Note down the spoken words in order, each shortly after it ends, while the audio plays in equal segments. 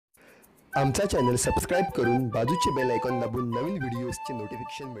आमचा channel subscribe करून बाजूचे बेल आयकॉन दाबून नवीन व्हिडिओजचे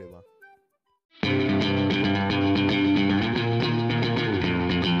नोटिफिकेशन मिळवा।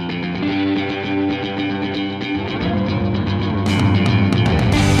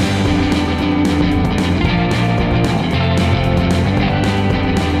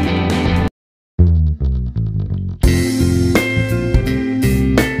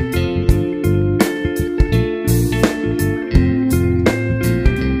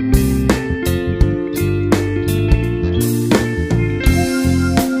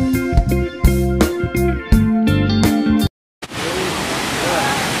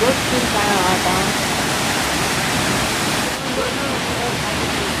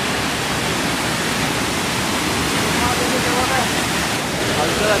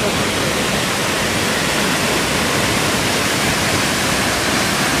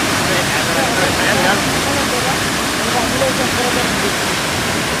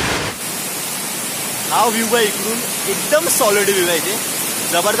 हा व्ह्यू आहे इकडून, एकदम सॉलिड व्ह्यू आहे इथे,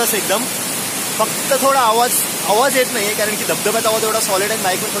 जबरदस्त एकदम। फक्त थोडा आवाज येत नाही कारण की धबधब्याचा आवाज एवढा सॉलिड आहे,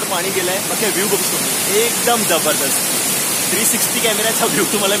 माईकवर थोडं पाणी गेलंय। बाकी व्ह्यू बघतो एकदम जबरदस्त, 360 कॅमेऱ्याचा व्ह्यू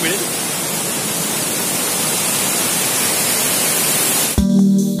तुम्हाला मिळेल।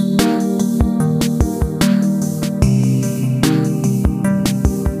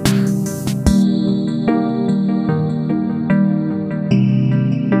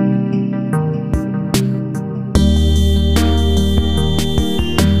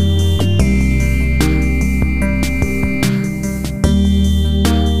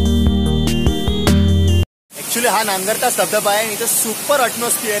 हा नांगरतास धबधबा आहे, इथं सुपर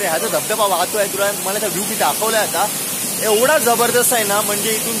अटमॉस्फिअर आहे। हा जो धबधबा वाहतोय, तुला मला त्या व्ह्यू मी दाखवलाय आता, एवढा जबरदस्त आहे ना।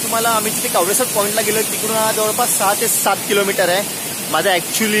 म्हणजे इथून तुम्हाला, आम्ही जिथे कावळेसर पॉईंटला गेलो तिकडून हा जवळपास 6 ते 7 किलोमीटर आहे। माझा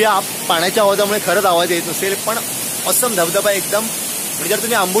ऍक्च्युली हा पाण्याच्या आवाजामुळे खरंच आवाज येत नसेल, पण असम धबधबा एकदम। म्हणजे जर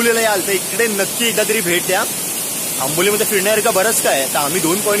तुम्ही आंबोलीला याल तर इकडे नक्की एकदा तरी भेट द्या। आंबोलीमध्ये फिरण्यासारखं बरंच काय, तर आम्ही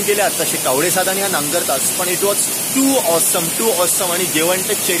 2 पॉईंट गेले आताशे, कावळेसाद आणि हा नांगरतास, पण इट वॉज टू ऑसम आणि जेवण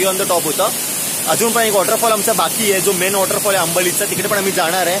ते चेरी ऑन द टॉप होतं। अजून पण एक वॉटरफॉल आमचा बाकी आहे, जो मेन वॉटरफॉल आहे अंबोलीचा, तिकडे पण आम्ही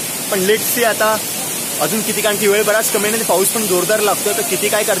जाणार आहे। पण लेट्स सी आता अजून किती, कारण की वेळ बराच कमी नाही, पाऊस पण जोरदार लागतोय, तर किती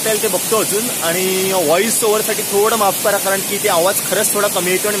काय करता येईल ते बघतो अजून। आणि व्हॉइस ओव्हरसाठी थोडं माफ करा, कारण की ते आवाज खरंच थोडा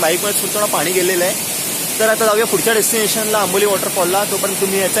कमी येतो आणि माईकमध्ये थोडं पाणी गेलेलं आहे। तर आता जाऊया पुढच्या डेस्टिनेशनला, अंबोली वॉटरफॉलला। तोपर्यंत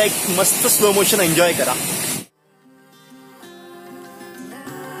तुम्ही याचा एक मस्त स्लो मोशन एन्जॉय करा।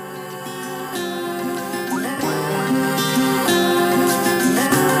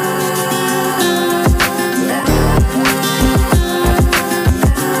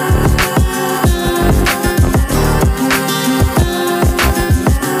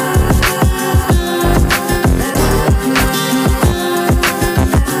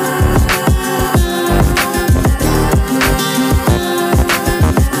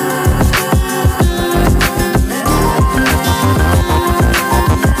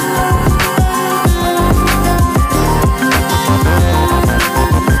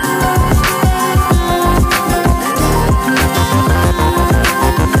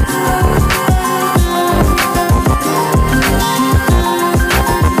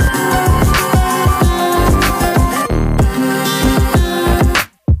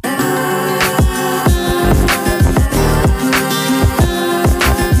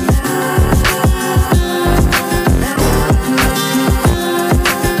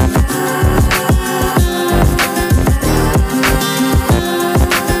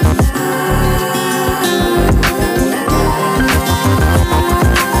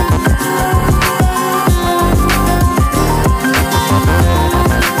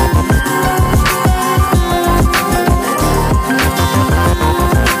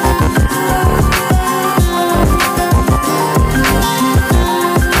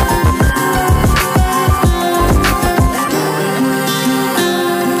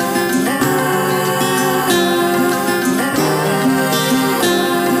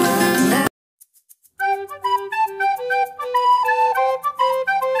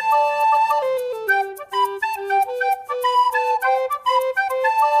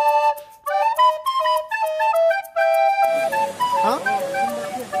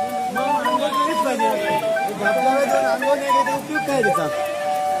 उपयोग काय त्याचा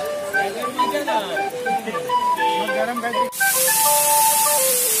गरम काय